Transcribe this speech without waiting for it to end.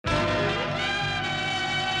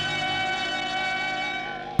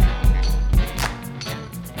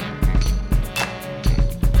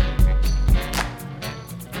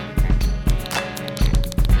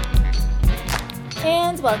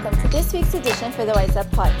welcome to this week's edition for the Wise Up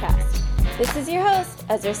podcast. This is your host,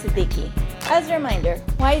 Ezra Siddiqui. As a reminder,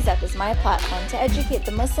 Wise Up is my platform to educate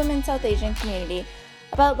the Muslim and South Asian community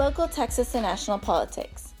about local Texas and national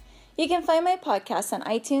politics. You can find my podcasts on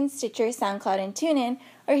iTunes, Stitcher, SoundCloud, and TuneIn,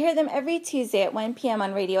 or hear them every Tuesday at 1 p.m.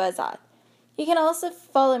 on Radio Azad. You can also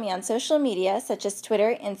follow me on social media such as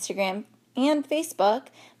Twitter, Instagram, and Facebook.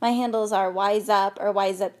 My handles are WiseUp or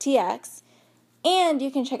WiseUpTX. And you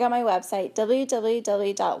can check out my website,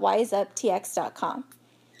 www.wiseuptx.com.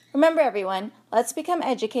 Remember, everyone, let's become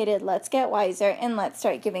educated, let's get wiser, and let's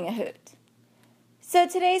start giving a hoot. So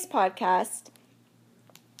today's podcast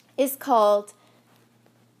is called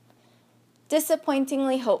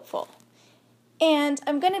Disappointingly Hopeful. And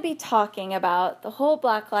I'm going to be talking about the whole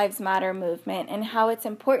Black Lives Matter movement and how it's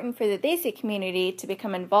important for the Desi community to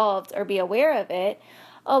become involved or be aware of it,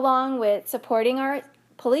 along with supporting our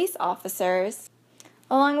police officers,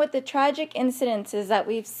 along with the tragic incidences that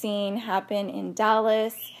we've seen happen in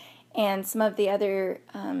Dallas and some of the other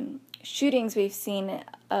shootings we've seen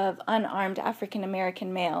of unarmed African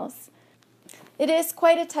American males. It is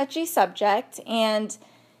quite a touchy subject, and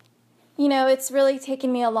it's really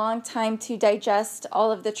taken me a long time to digest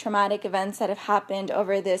all of the traumatic events that have happened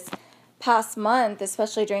over this past month,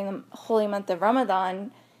 especially during the holy month of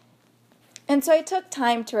Ramadan. And so I took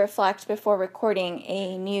time to reflect before recording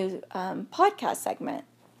a new podcast segment.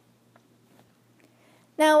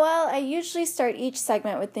 Now, while I usually start each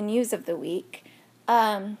segment with the news of the week,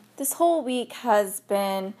 this whole week has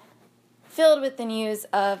been filled with the news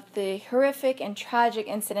of the horrific and tragic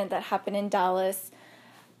incident that happened in Dallas,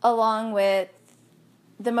 along with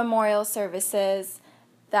the memorial services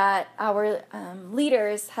that our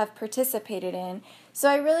leaders have participated in. So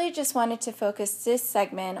I really just wanted to focus this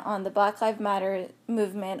segment on the Black Lives Matter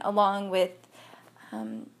movement, along with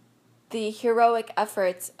the heroic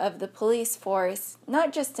efforts of the police force,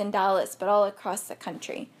 not just in Dallas, but all across the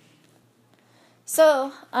country.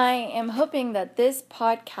 So I am hoping that this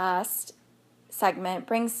podcast segment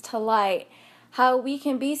brings to light how we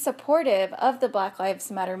can be supportive of the Black Lives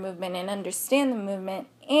Matter movement and understand the movement,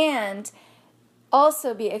 and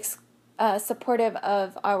also be supportive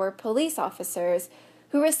of our police officers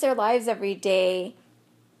who risk their lives every day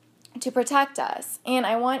to protect us. And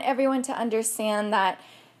I want everyone to understand that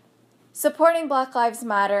supporting Black Lives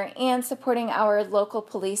Matter and supporting our local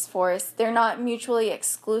police force, they're not mutually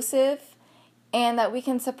exclusive, and that we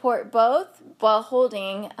can support both while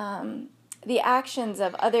holding the actions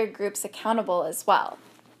of other groups accountable as well.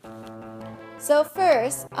 So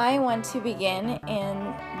first, I want to begin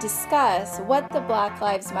and discuss what the Black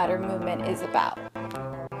Lives Matter movement is about.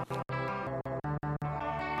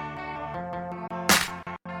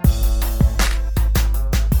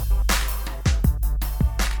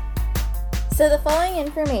 So the following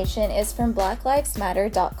information is from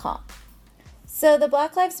blacklivesmatter.com. So the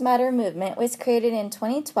Black Lives Matter movement was created in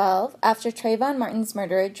 2012 after Trayvon Martin's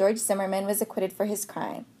murderer, George Zimmerman, was acquitted for his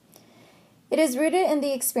crime. It is rooted in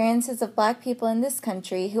the experiences of Black people in this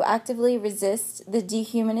country who actively resist the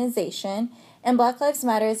dehumanization, and Black Lives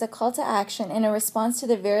Matter is a call to action in a response to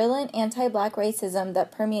the virulent anti-Black racism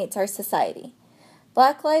that permeates our society.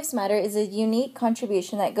 Black Lives Matter is a unique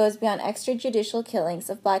contribution that goes beyond extrajudicial killings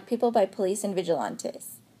of Black people by police and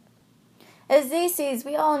vigilantes. As Desis,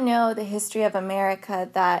 we all know the history of America,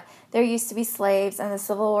 that there used to be slaves and the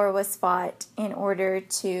Civil War was fought in order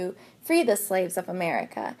to free the slaves of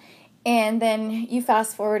America. And then you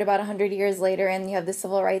fast forward about 100 years later and you have the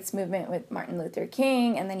Civil Rights Movement with Martin Luther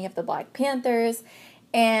King, and then you have the Black Panthers,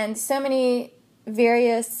 and so many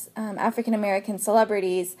various African American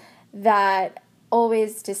celebrities that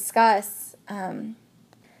always discuss the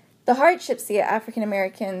hardships the African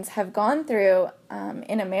Americans have gone through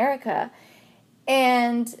in America.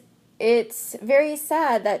 And it's very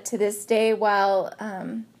sad that to this day, while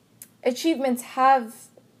achievements have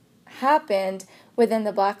happened within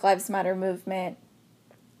the Black Lives Matter movement,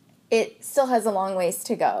 it still has a long ways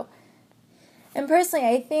to go. And personally,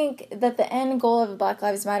 I think that the end goal of the Black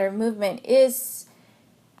Lives Matter movement is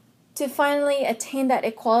to finally attain that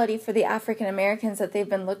equality for the African Americans that they've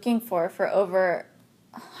been looking for over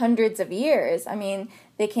hundreds of years. I mean,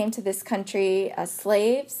 they came to this country as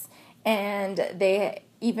slaves, and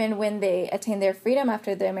even when they attained their freedom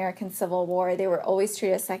after the American Civil War, they were always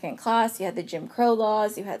treated as second class. You had the Jim Crow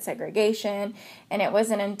laws, you had segregation, and it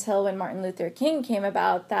wasn't until when Martin Luther King came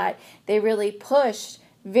about that they really pushed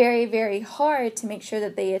very, very hard to make sure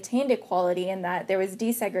that they attained equality and that there was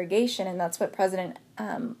desegregation, and that's what President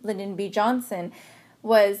Lyndon B. Johnson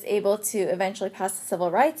was able to eventually pass the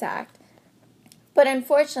Civil Rights Act. But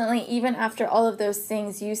unfortunately, even after all of those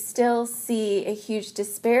things, you still see a huge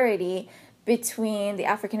disparity between the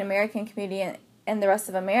African American community and the rest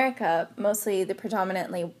of America, mostly the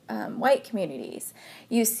predominantly white communities.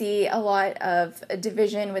 You see a lot of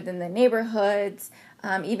division within the neighborhoods,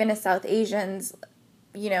 even as South Asians,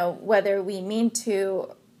 whether we mean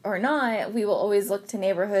to or not, we will always look to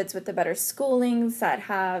neighborhoods with the better schoolings that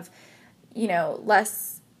have,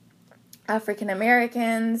 less African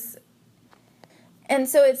Americans. And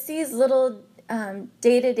so it's these little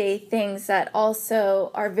day-to-day things that also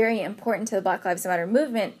are very important to the Black Lives Matter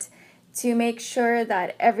movement to make sure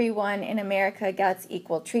that everyone in America gets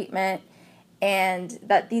equal treatment and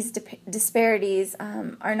that these disparities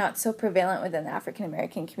are not so prevalent within the African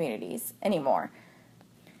American communities anymore.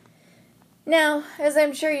 Now, as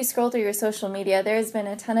I'm sure you scroll through your social media, there's been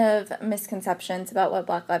a ton of misconceptions about what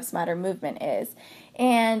Black Lives Matter movement is.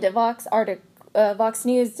 And Vox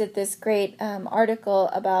News did this great article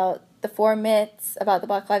about the 4 myths about the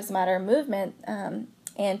Black Lives Matter movement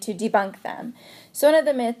and to debunk them. So one of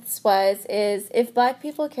the myths is if Black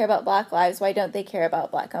people care about Black lives, why don't they care about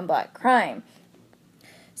Black-on-Black crime?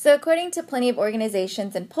 So according to plenty of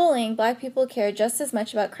organizations and polling, Black people care just as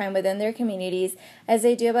much about crime within their communities as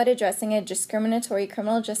they do about addressing a discriminatory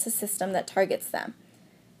criminal justice system that targets them.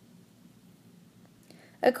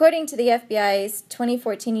 According to the FBI's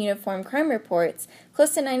 2014 Uniform Crime Reports,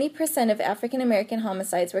 close to 90% of African American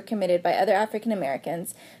homicides were committed by other African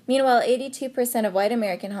Americans. Meanwhile, 82% of white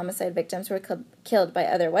American homicide victims were killed by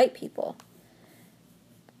other white people.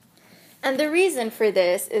 And the reason for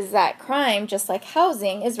this is that crime, just like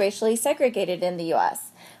housing, is racially segregated in the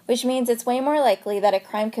U.S., which means it's way more likely that a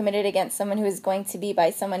crime committed against someone who is going to be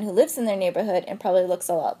by someone who lives in their neighborhood and probably looks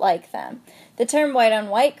a lot like them. The term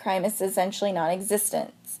white-on-white crime is essentially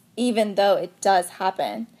non-existent, even though it does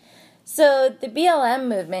happen. So the BLM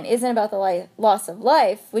movement isn't about the loss of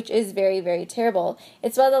life, which is very, very terrible.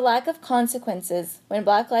 It's about the lack of consequences when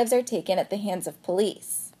Black lives are taken at the hands of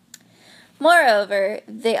police. Moreover,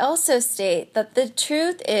 they also state that the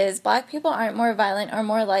truth is Black people aren't more violent or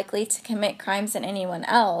more likely to commit crimes than anyone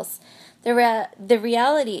else. The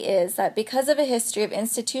reality is that because of a history of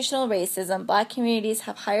institutional racism, Black communities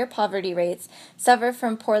have higher poverty rates, suffer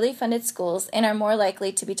from poorly funded schools, and are more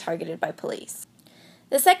likely to be targeted by police.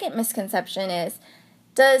 The second misconception is,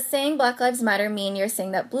 does saying Black Lives Matter mean you're saying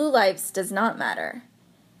that blue lives does not matter?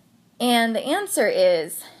 And the answer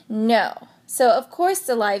is no. So, of course,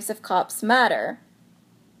 the lives of cops matter.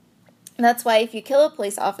 That's why if you kill a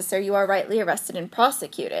police officer, you are rightly arrested and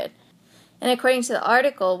prosecuted. And according to the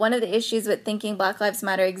article, one of the issues with thinking Black Lives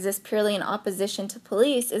Matter exists purely in opposition to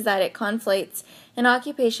police is that it conflates an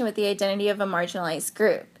occupation with the identity of a marginalized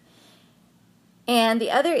group. And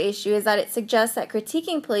the other issue is that it suggests that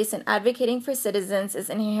critiquing police and advocating for citizens is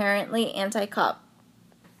inherently anti-cop.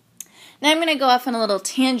 Now I'm going to go off on a little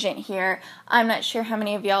tangent here. I'm not sure how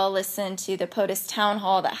many of y'all listened to the POTUS town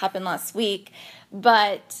hall that happened last week,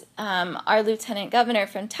 but our lieutenant governor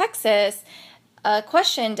from Texas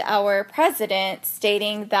questioned our president,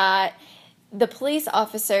 stating that the police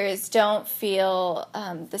officers don't feel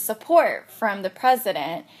the support from the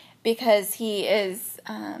president because he is,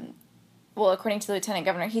 according to the lieutenant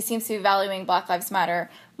governor, he seems to be valuing Black Lives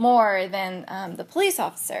Matter more than the police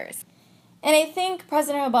officers. And I think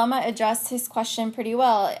President Obama addressed his question pretty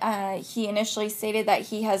well. He initially stated that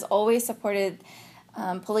he has always supported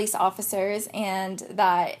police officers and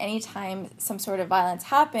that anytime some sort of violence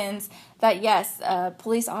happens, that yes,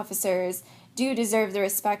 police officers do deserve the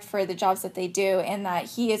respect for the jobs that they do and that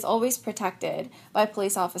he is always protected by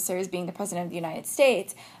police officers being the President of the United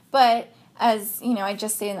States. But as I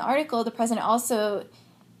just stated in the article, the President also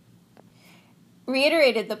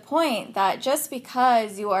reiterated the point that just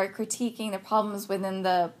because you are critiquing the problems within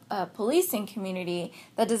the policing community,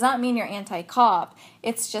 that does not mean you're anti-cop.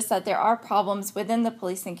 It's just that there are problems within the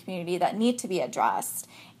policing community that need to be addressed.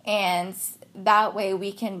 And that way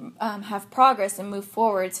we can have progress and move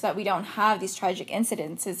forward so that we don't have these tragic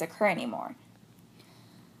incidences occur anymore.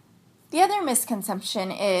 The other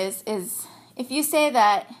misconception is if you say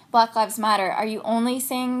that Black Lives Matter, are you only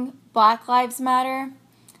saying Black Lives Matter?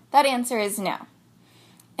 That answer is no.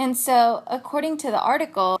 And so, according to the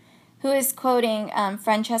article, who is quoting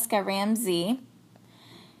Franchesca Ramsey,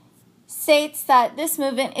 states that this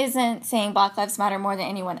movement isn't saying Black Lives Matter more than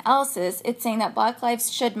anyone else's. It's saying that Black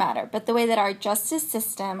lives should matter, but the way that our justice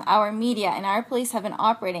system, our media, and our police have been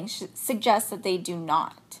operating suggests that they do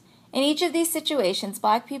not. In each of these situations,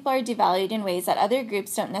 Black people are devalued in ways that other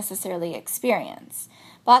groups don't necessarily experience.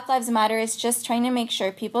 Black Lives Matter is just trying to make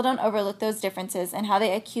sure people don't overlook those differences and how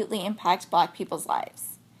they acutely impact Black people's lives.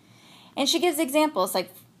 And she gives examples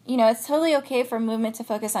like, it's totally okay for a movement to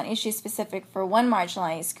focus on issues specific for one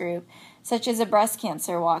marginalized group, such as a breast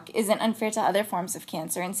cancer walk, isn't unfair to other forms of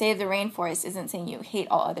cancer, and Save the Rainforest isn't saying you hate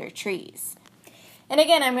all other trees. And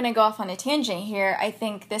again, I'm going to go off on a tangent here. I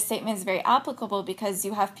think this statement is very applicable because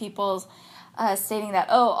you have people stating that,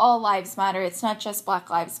 oh, all lives matter. It's not just Black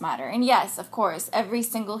Lives Matter. And yes, of course, every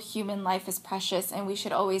single human life is precious, and we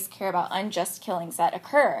should always care about unjust killings that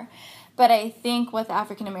occur. But I think what the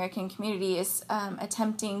African American community is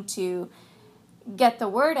attempting to get the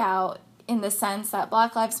word out in the sense that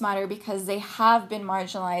Black Lives Matter because they have been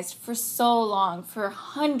marginalized for so long, for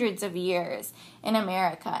hundreds of years in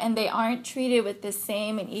America, and they aren't treated with the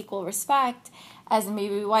same and equal respect as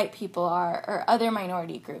maybe white people are or other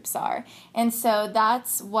minority groups are. And so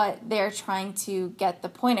that's what they're trying to get the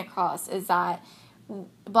point across, is that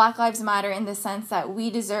Black Lives Matter in the sense that we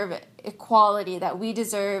deserve equality, that we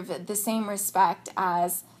deserve the same respect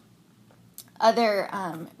as other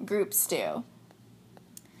groups do.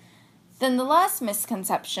 Then the last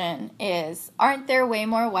misconception is, aren't there way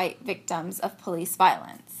more white victims of police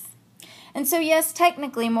violence? And so yes,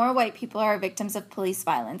 technically more white people are victims of police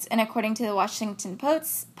violence, and according to the Washington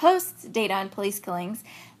Post's data on police killings,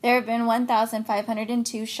 there have been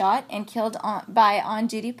 1,502 shot and killed by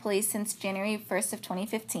on-duty police since January 1st of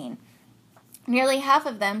 2015. Nearly half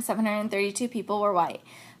of them, 732 people, were white.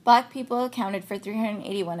 Black people accounted for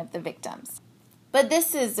 381 of the victims. But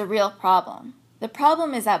this is the real problem. The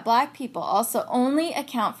problem is that Black people also only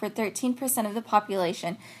account for 13% of the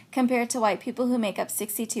population compared to white people who make up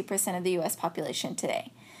 62% of the U.S. population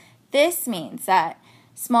today. This means that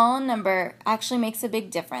small number actually makes a big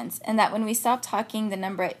difference, and that when we stop talking the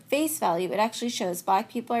number at face value, it actually shows Black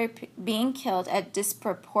people are being killed at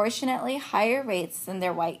disproportionately higher rates than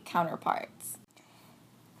their white counterparts.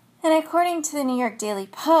 And according to the New York Daily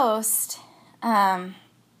Post,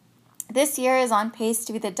 this year is on pace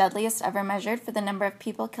to be the deadliest ever measured for the number of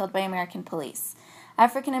people killed by American police.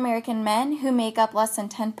 African American men, who make up less than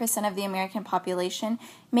 10% of the American population,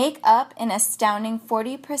 make up an astounding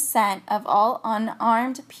 40% of all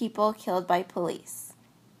unarmed people killed by police.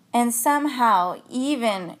 And somehow,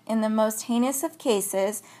 even in the most heinous of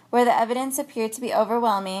cases, where the evidence appeared to be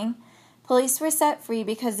overwhelming, police were set free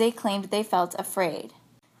because they claimed they felt afraid.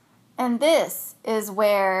 And this is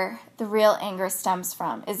where the real anger stems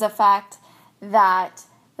from, is the fact that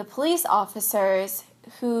the police officers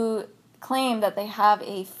who claim that they have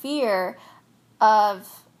a fear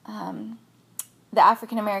of the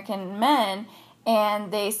African American men,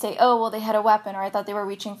 and they say, oh, well, they had a weapon, or I thought they were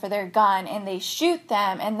reaching for their gun, and they shoot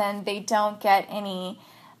them, and then they don't get any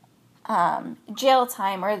jail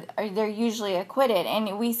time, or they're usually acquitted.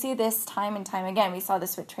 And we see this time and time again. We saw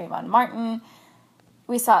this with Trayvon Martin.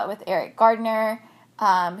 We saw it with Eric Gardner,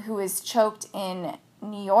 who was choked in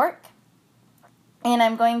New York. And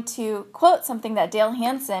I'm going to quote something that Dale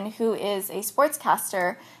Hansen, who is a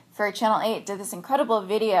sportscaster for Channel 8, did this incredible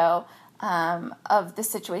video of the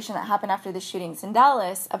situation that happened after the shootings in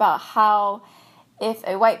Dallas, about how if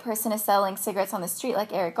a white person is selling cigarettes on the street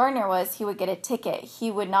like Eric Gardner was, he would get a ticket.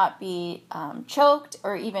 He would not be choked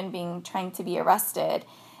or even trying to be arrested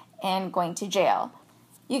and going to jail.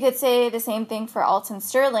 You could say the same thing for Alton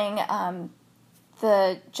Sterling,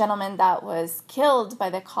 the gentleman that was killed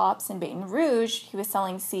by the cops in Baton Rouge. He was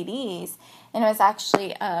selling CDs, and it was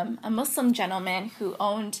actually a Muslim gentleman who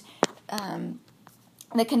owned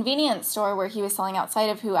the convenience store where he was selling outside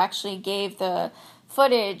of, who actually gave the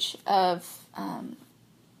footage of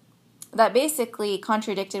that basically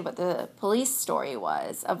contradicted what the police story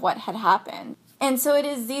was of what had happened. And so it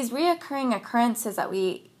is these reoccurring occurrences that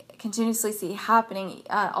we continuously see happening,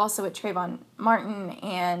 also with Trayvon Martin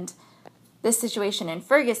and this situation in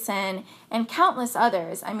Ferguson and countless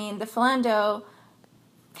others. I mean, the Philando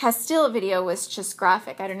Castile video was just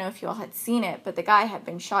graphic. I don't know if you all had seen it, but the guy had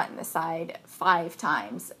been shot in the side 5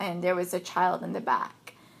 times, and there was a child in the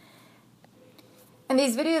back. And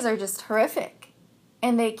these videos are just horrific,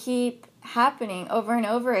 and they keep happening over and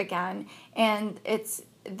over again, and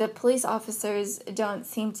the police officers don't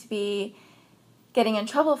seem to be getting in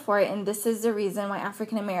trouble for it, and this is the reason why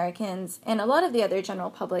African Americans and a lot of the other general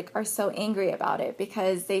public are so angry about it,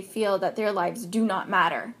 because they feel that their lives do not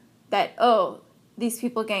matter, that, oh, these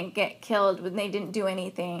people can't get killed when they didn't do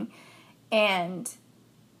anything, and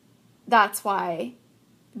that's why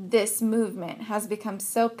this movement has become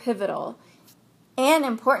so pivotal and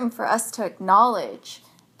important for us to acknowledge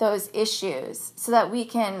those issues so that we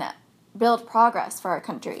can build progress for our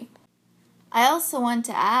country. I also want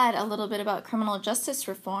to add a little bit about criminal justice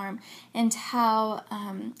reform and how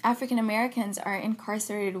African Americans are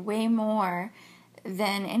incarcerated way more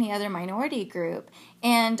than any other minority group.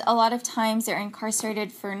 And a lot of times they're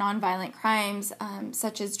incarcerated for nonviolent crimes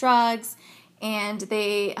such as drugs and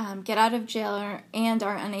they get out of jail and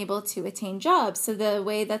are unable to attain jobs. So the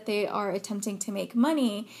way that they are attempting to make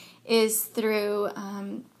money is through,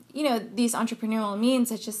 these entrepreneurial means,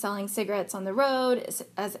 such as selling cigarettes on the road,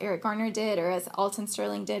 as Eric Garner did, or as Alton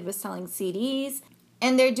Sterling did with selling CDs.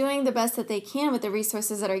 And they're doing the best that they can with the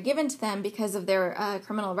resources that are given to them because of their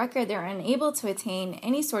criminal record. They're unable to attain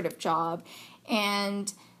any sort of job.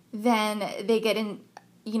 And then they get in,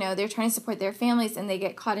 they're trying to support their families and they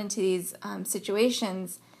get caught into these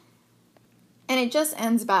situations. And it just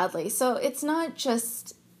ends badly. So it's not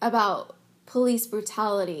just about police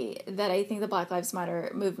brutality that I think the Black Lives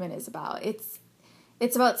Matter movement is about. It's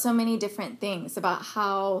about so many different things, about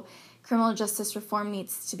how criminal justice reform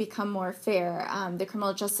needs to become more fair. The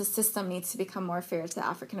criminal justice system needs to become more fair to the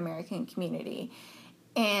African American community.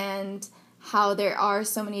 And how there are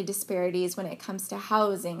so many disparities when it comes to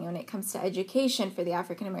housing, when it comes to education for the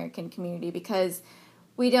African American community, because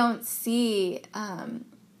we don't see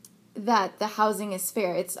that the housing is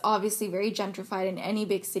fair. It's obviously very gentrified in any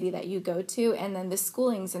big city that you go to, and then the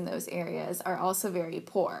schoolings in those areas are also very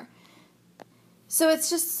poor. So it's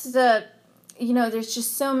just there's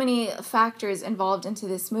just so many factors involved into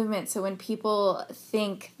this movement. So when people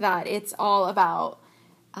think that it's all about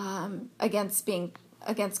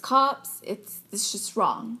against cops, it's just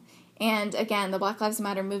wrong. And again, the Black Lives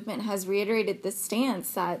Matter movement has reiterated this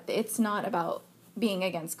stance that it's not about being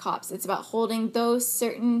against cops. It's about holding those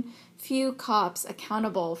certain few cops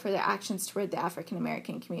accountable for their actions toward the African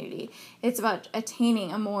American community. It's about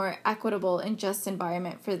attaining a more equitable and just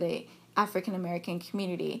environment for the African American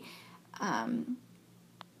community. And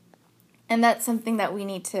that's something that we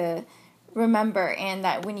need to remember, and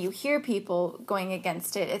that when you hear people going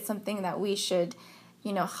against it, it's something that we should,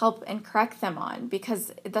 help and correct them on,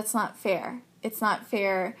 because that's not fair. It's not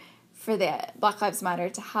fair for the Black Lives Matter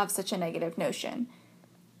to have such a negative notion.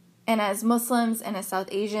 And as Muslims and as South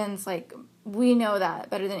Asians, we know that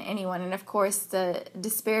better than anyone. And of course, the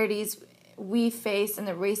disparities we face and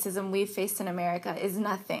the racism we face in America is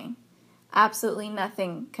nothing. Absolutely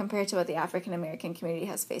nothing compared to what the African American community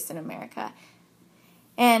has faced in America.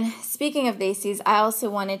 And speaking of Desis, I also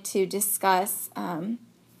wanted to discuss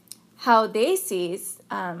how Desis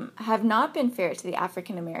have not been fair to the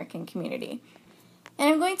African American community. And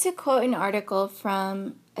I'm going to quote an article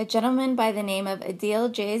from a gentleman by the name of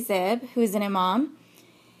Adil J. Zib, who's an imam.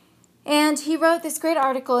 And he wrote this great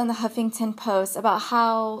article in the Huffington Post about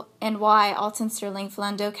how and why Alton Sterling,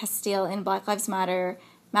 Philando Castile, and Black Lives Matter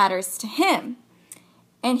matters to him.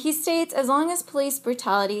 And he states, as long as police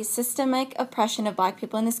brutality, systemic oppression of black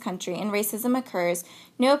people in this country, and racism occurs,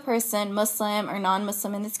 no person, Muslim or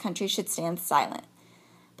non-Muslim in this country, should stand silent.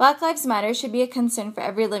 Black Lives Matter should be a concern for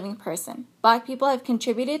every living person. Black people have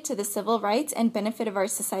contributed to the civil rights and benefit of our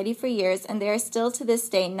society for years, and they are still to this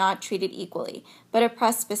day not treated equally, but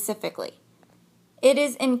oppressed specifically. It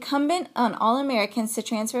is incumbent on all Americans to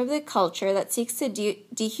transfer the culture that seeks to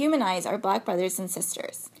dehumanize our black brothers and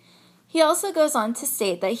sisters. He also goes on to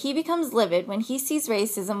state that he becomes livid when he sees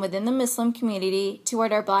racism within the Muslim community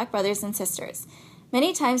toward our black brothers and sisters.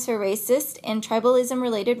 Many times for racist and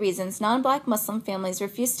tribalism-related reasons, non-black Muslim families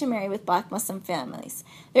refuse to marry with black Muslim families.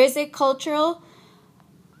 There is a culture of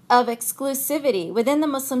exclusivity within the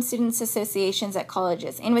Muslim students' associations at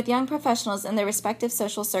colleges and with young professionals in their respective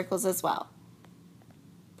social circles as well.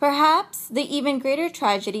 Perhaps the even greater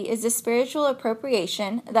tragedy is the spiritual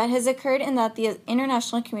appropriation that has occurred in that the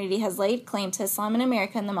international community has laid claim to Islam in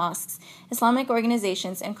America in the mosques, Islamic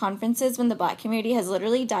organizations, and conferences when the black community has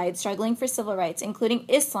literally died struggling for civil rights, including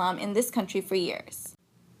Islam, in this country for years.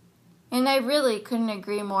 And I really couldn't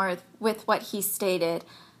agree more with what he stated.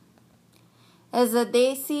 As a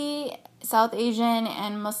Desi, South Asian,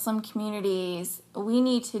 and Muslim communities, we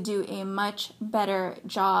need to do a much better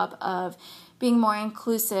job of being more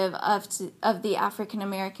inclusive of the African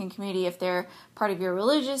American community, if they're part of your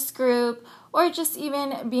religious group, or just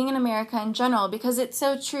even being in America in general, because it's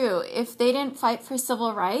so true. If they didn't fight for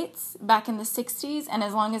civil rights back in the 60s, and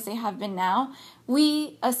as long as they have been now,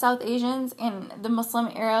 we as South Asians in the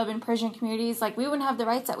Muslim, Arab, and Persian communities, we wouldn't have the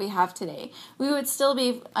rights that we have today. We would still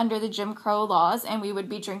be under the Jim Crow laws, and we would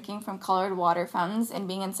be drinking from colored water fountains and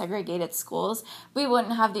being in segregated schools. We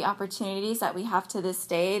wouldn't have the opportunities that we have to this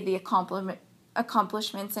day, the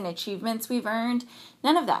accomplishments and achievements we've earned.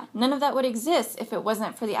 None of that would exist if it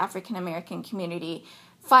wasn't for the African American community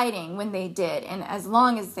fighting when they did, and as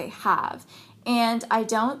long as they have. And I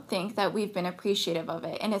don't think that we've been appreciative of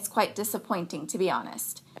it, and it's quite disappointing, to be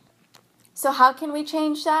honest. So how can we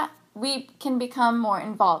change that? We can become more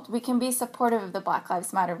involved. We can be supportive of the Black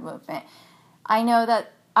Lives Matter movement. I know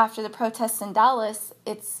that after the protests in Dallas,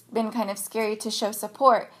 it's been kind of scary to show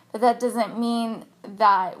support, but that doesn't mean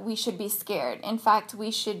that we should be scared. In fact,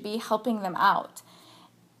 we should be helping them out.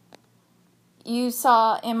 You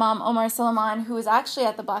saw Imam Omar Suleiman, who was actually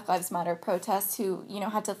at the Black Lives Matter protests, who,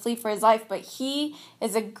 had to flee for his life, but he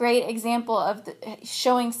is a great example of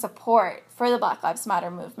showing support for the Black Lives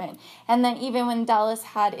Matter movement. And then even when Dallas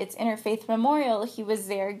had its interfaith memorial, he was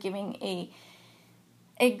there giving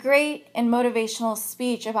a great and motivational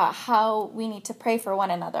speech about how we need to pray for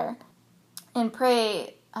one another and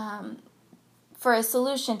pray for a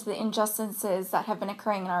solution to the injustices that have been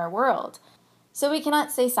occurring in our world. So we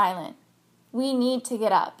cannot stay silent. We need to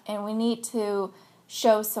get up and we need to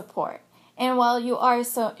show support. And while you are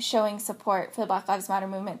showing support for the Black Lives Matter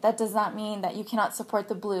movement, that does not mean that you cannot support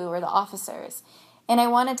the blue or the officers. And I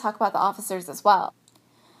want to talk about the officers as well.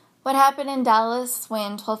 What happened in Dallas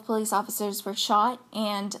when 12 police officers were shot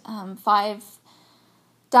and 5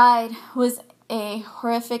 died was a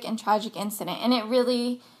horrific and tragic incident. And it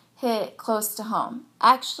really hit close to home.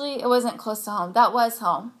 Actually, it wasn't close to home. That was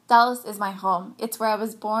home. Dallas is my home. It's where I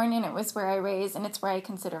was born and it was where I raised and it's where I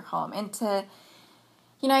consider home. And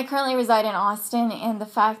I currently reside in Austin, and the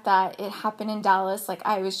fact that it happened in Dallas,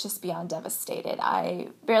 I was just beyond devastated. I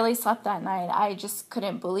barely slept that night. I just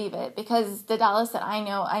couldn't believe it because the Dallas that I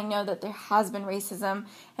know that there has been racism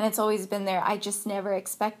and it's always been there. I just never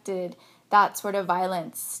expected that sort of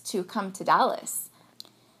violence to come to Dallas.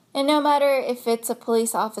 And no matter if it's a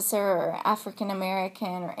police officer or African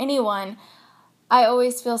American or anyone, I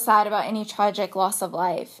always feel sad about any tragic loss of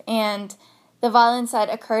life. And the violence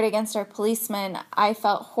that occurred against our policemen, I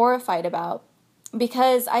felt horrified about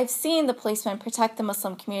because I've seen the policemen protect the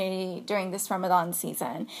Muslim community during this Ramadan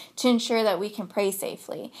season to ensure that we can pray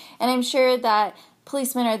safely. And I'm sure that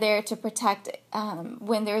policemen are there to protect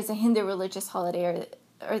when there is a Hindu religious holiday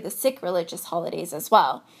or the Sikh religious holidays as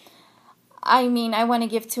well. I want to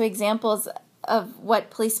give 2 examples of what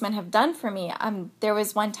policemen have done for me. There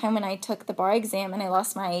was one time when I took the bar exam and I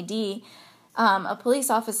lost my ID. A police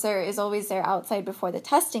officer is always there outside before the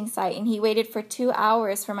testing site, and he waited for 2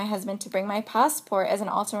 hours for my husband to bring my passport as an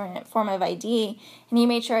alternate form of ID, and he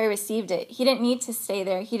made sure I received it. He didn't need to stay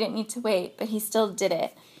there. He didn't need to wait, but he still did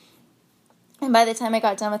it. And by the time I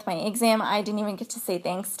got done with my exam, I didn't even get to say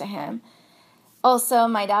thanks to him. Also,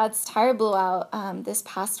 my dad's tire blew out this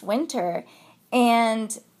past winter,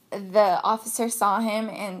 and the officer saw him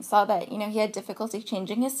and saw that, he had difficulty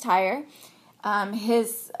changing his tire.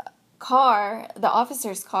 His car, the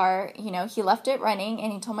officer's car, he left it running,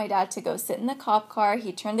 and he told my dad to go sit in the cop car.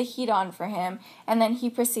 He turned the heat on for him, and then he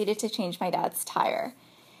proceeded to change my dad's tire.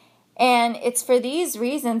 And it's for these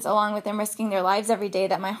reasons, along with them risking their lives every day,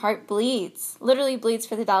 that my heart bleeds, literally bleeds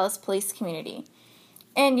for the Dallas police community.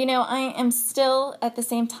 And, I am still, at the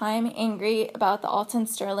same time, angry about the Alton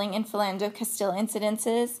Sterling and Philando Castile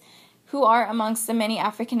incidences, who are amongst the many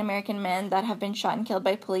African-American men that have been shot and killed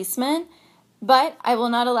by policemen. But I will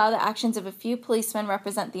not allow the actions of a few policemen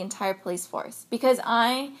represent the entire police force. Because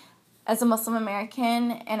I, as a Muslim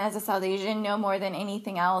American and as a South Asian, know more than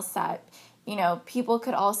anything else that, people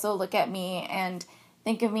could also look at me and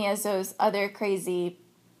think of me as those other crazy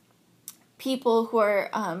people who are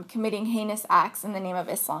committing heinous acts in the name of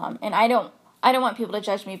Islam. And I don't want people to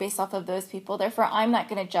judge me based off of those people. Therefore, I'm not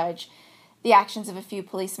going to judge the actions of a few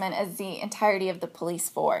policemen as the entirety of the police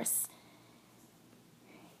force.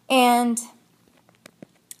 And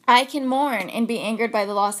I can mourn and be angered by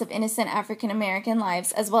the loss of innocent African American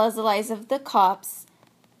lives, as well as the lives of the cops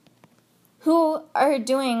who are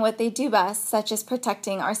doing what they do best, such as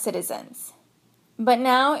protecting our citizens. But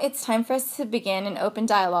now it's time for us to begin an open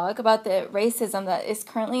dialogue about the racism that is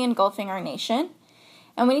currently engulfing our nation.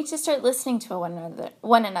 And we need to start listening to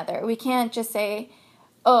one another. We can't just say,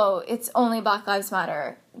 oh, it's only Black Lives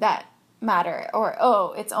Matter that matter, or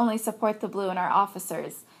oh, it's only support the blue and our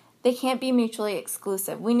officers. They can't be mutually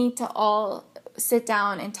exclusive. We need to all sit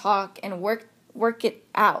down and talk and work it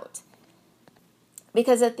out.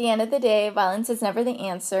 Because at the end of the day, violence is never the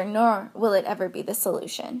answer, nor will it ever be the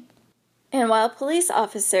solution. And while police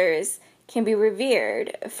officers can be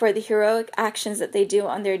revered for the heroic actions that they do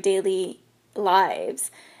on their daily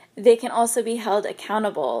lives, they can also be held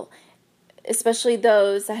accountable, especially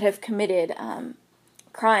those that have committed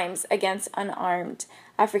crimes against unarmed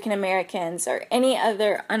African Americans or any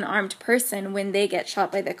other unarmed person when they get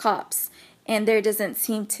shot by the cops. And there doesn't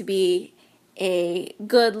seem to be a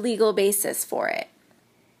good legal basis for it.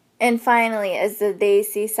 And finally, as the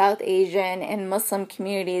Desi, South Asian, and Muslim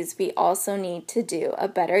communities, we also need to do a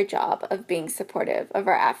better job of being supportive of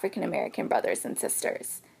our African American brothers and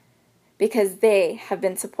sisters, because they have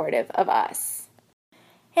been supportive of us.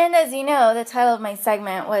 And as you know, the title of my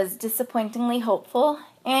segment was Disappointingly Hopeful,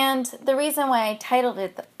 and the reason why I titled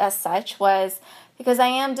it as such was because I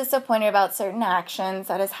am disappointed about certain actions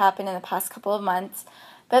that has happened in the past couple of months,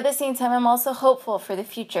 but at the same time I'm also hopeful for the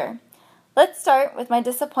future. Let's start with my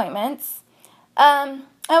disappointments. I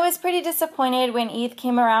was pretty disappointed when Eid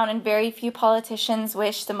came around and very few politicians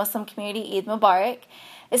wished the Muslim community Eid Mubarak,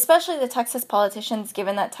 especially the Texas politicians,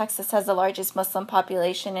 given that Texas has the largest Muslim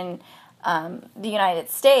population in the United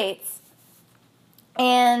States.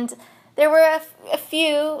 And there were a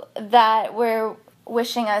few that were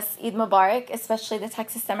wishing us Eid Mubarak, especially the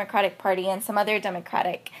Texas Democratic Party and some other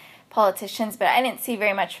Democratic politicians, but I didn't see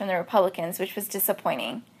very much from the Republicans, which was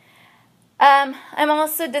disappointing. I'm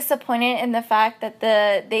also disappointed in the fact that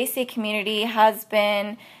the Desi community has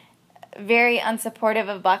been very unsupportive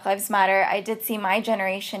of Black Lives Matter. I did see my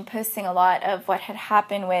generation posting a lot of what had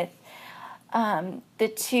happened with the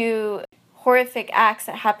two horrific acts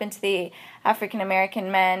that happened to the African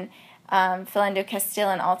American men, Philando Castile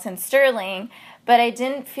and Alton Sterling, but I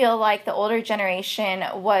didn't feel like the older generation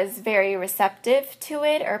was very receptive to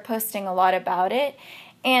it or posting a lot about it.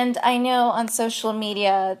 And I know on social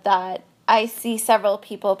media that I see several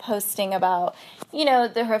people posting about,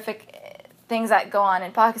 the horrific things that go on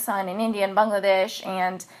in Pakistan and India and Bangladesh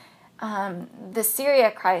and the Syria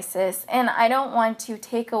crisis. And I don't want to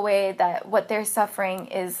take away that what they're suffering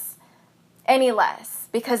is any less,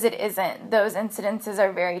 because it isn't. Those incidences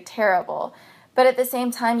are very terrible. But at the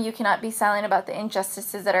same time, you cannot be silent about the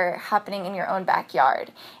injustices that are happening in your own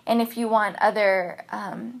backyard. And if you want other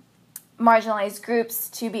marginalized groups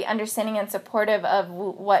to be understanding and supportive of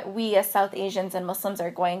what we as South Asians and Muslims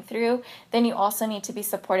are going through, then you also need to be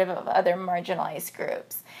supportive of other marginalized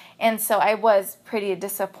groups. And so I was pretty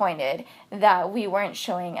disappointed that we weren't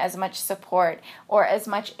showing as much support or as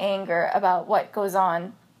much anger about what goes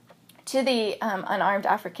on to the unarmed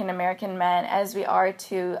African American men as we are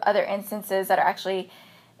to other instances that are actually,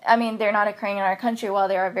 they're not occurring in our country. While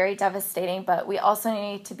they are very devastating, but we also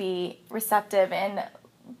need to be receptive and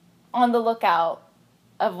on the lookout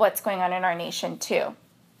of what's going on in our nation too.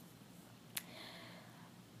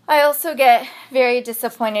 I also get very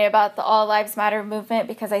disappointed about the All Lives Matter movement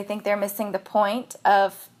because I think they're missing the point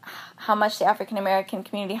of how much the African American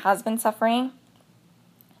community has been suffering.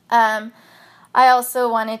 I also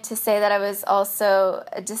wanted to say that I was also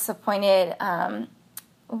disappointed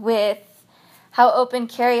with how open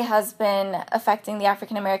carry has been affecting the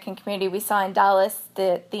African American community. We saw in Dallas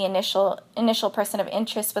that the initial person of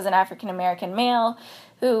interest was an African American male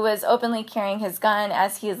who was openly carrying his gun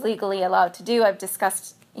as he is legally allowed to do. I've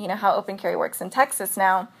discussed, how open carry works in Texas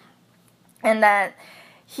now, and that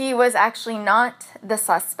he was actually not the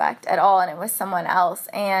suspect at all, and it was someone else.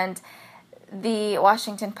 And the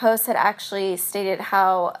Washington Post had actually stated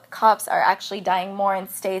how cops are actually dying more in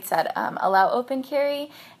states that allow open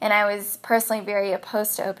carry, and I was personally very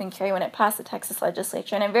opposed to open carry when it passed the Texas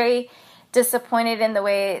legislature, and I'm very disappointed in the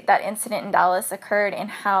way that incident in Dallas occurred and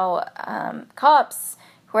how cops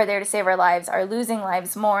who are there to save our lives are losing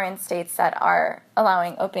lives more in states that are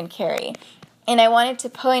allowing open carry. And I wanted to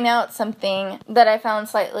point out something that I found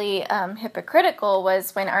slightly hypocritical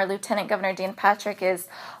was when our Lieutenant Governor Dan Patrick is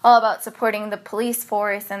all about supporting the police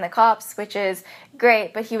force and the cops, which is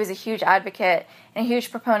great, but he was a huge advocate and a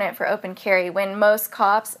huge proponent for open carry. When most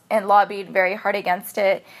cops and lobbied very hard against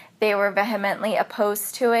it, they were vehemently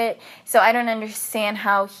opposed to it. So I don't understand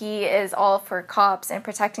how he is all for cops and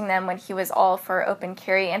protecting them when he was all for open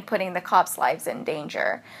carry and putting the cops' lives in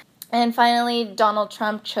danger. And finally, Donald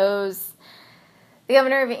Trump chose the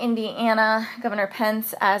governor of Indiana, Governor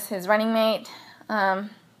Pence, as his running mate. I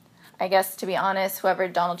guess, to be honest, whoever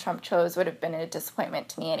Donald Trump chose would have been a disappointment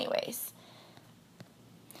to me anyways.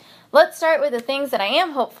 Let's start with the things that I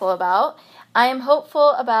am hopeful about. I am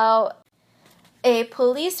hopeful about a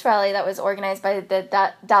police rally that was organized by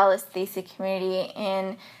the Dallas Desi community,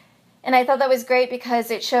 and I thought that was great because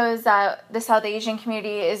it shows that the South Asian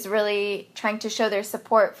community is really trying to show their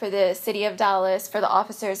support for the city of Dallas, for the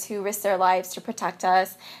officers who risked their lives to protect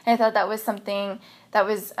us. And I thought that was something that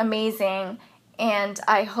was amazing. And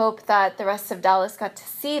I hope that the rest of Dallas got to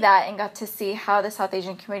see that and got to see how the South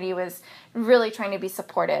Asian community was really trying to be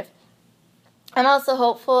supportive. I'm also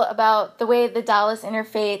hopeful about the way the Dallas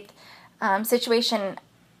interfaith situation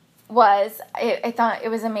was. I thought it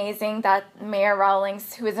was amazing that Mayor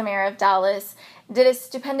Rawlings, who is the mayor of Dallas, did a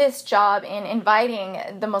stupendous job in inviting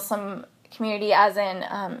the Muslim community, as in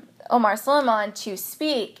Omar Suleiman, to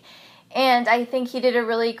speak. And I think he did a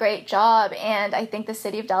really great job, and I think the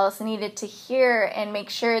city of Dallas needed to hear and make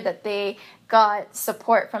sure that they got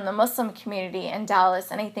support from the Muslim community in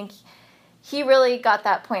Dallas, and I think he really got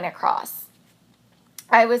that point across.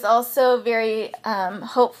 I was also very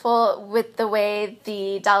hopeful with the way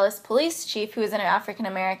the Dallas police chief, who is an African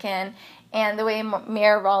American, and the way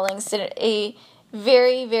Mayor Rawlings did a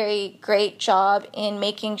very, very great job in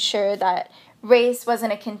making sure that race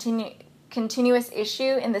wasn't a continuous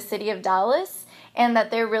issue in the city of Dallas, and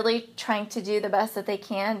that they're really trying to do the best that they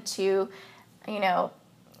can to,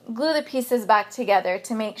 glue the pieces back together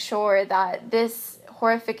to make sure that this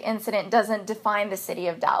horrific incident doesn't define the city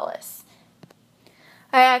of Dallas.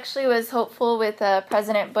 I actually was hopeful with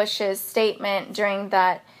President Bush's statement during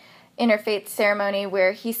that interfaith ceremony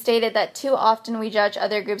where he stated that too often we judge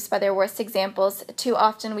other groups by their worst examples, too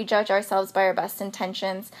often we judge ourselves by our best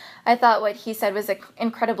intentions. I thought what he said was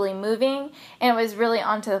incredibly moving, and it was really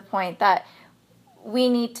on to the point that we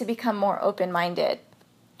need to become more open-minded.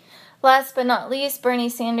 Last but not least, Bernie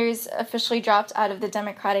Sanders officially dropped out of the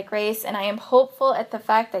Democratic race, and I am hopeful at the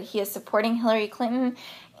fact that he is supporting Hillary Clinton,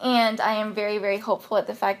 and I am very, very hopeful at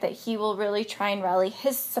the fact that he will really try and rally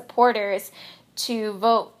his supporters to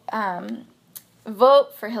vote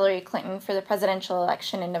for Hillary Clinton for the presidential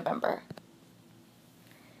election in November.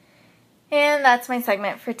 And that's my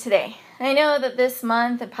segment for today. I know that this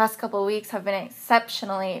month, the past couple of weeks, have been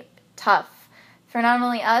exceptionally tough for not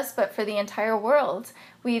only us, but for the entire world.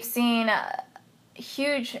 We've seen a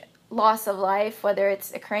huge loss of life, whether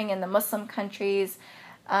it's occurring in the Muslim countries,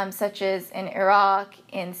 such as in Iraq,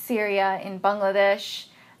 in Syria, in Bangladesh,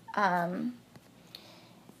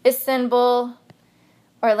 Istanbul,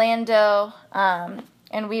 Orlando,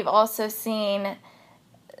 and we've also seen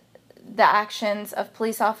the actions of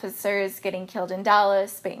police officers getting killed in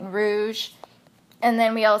Dallas, Baton Rouge, and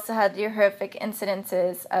then we also had the horrific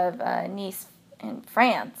incidences of Nice in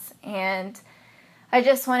France. And I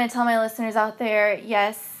just want to tell my listeners out there,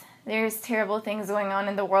 yes, there's terrible things going on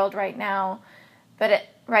in the world right now, but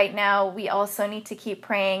right now we also need to keep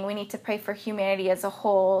praying. We need to pray for humanity as a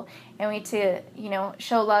whole, and we need to,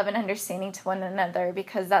 show love and understanding to one another,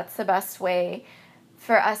 because that's the best way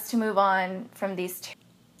for us to move on from these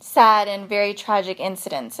sad and very tragic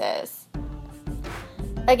incidences.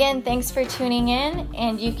 Again, thanks for tuning in,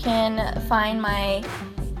 and you can find my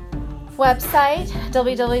website,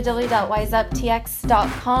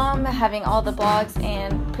 www.wiseuptx.com, having all the blogs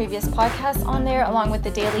and previous podcasts on there, along with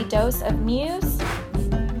the daily dose of news.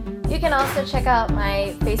 You can also check out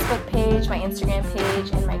my Facebook page, my Instagram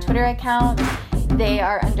page, and my Twitter account. They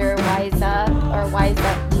are under Wise Up or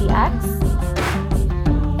WiseUpTX.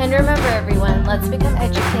 And remember, everyone, let's become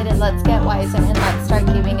educated, let's get wiser, and let's start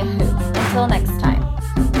giving a hoot. Until next time.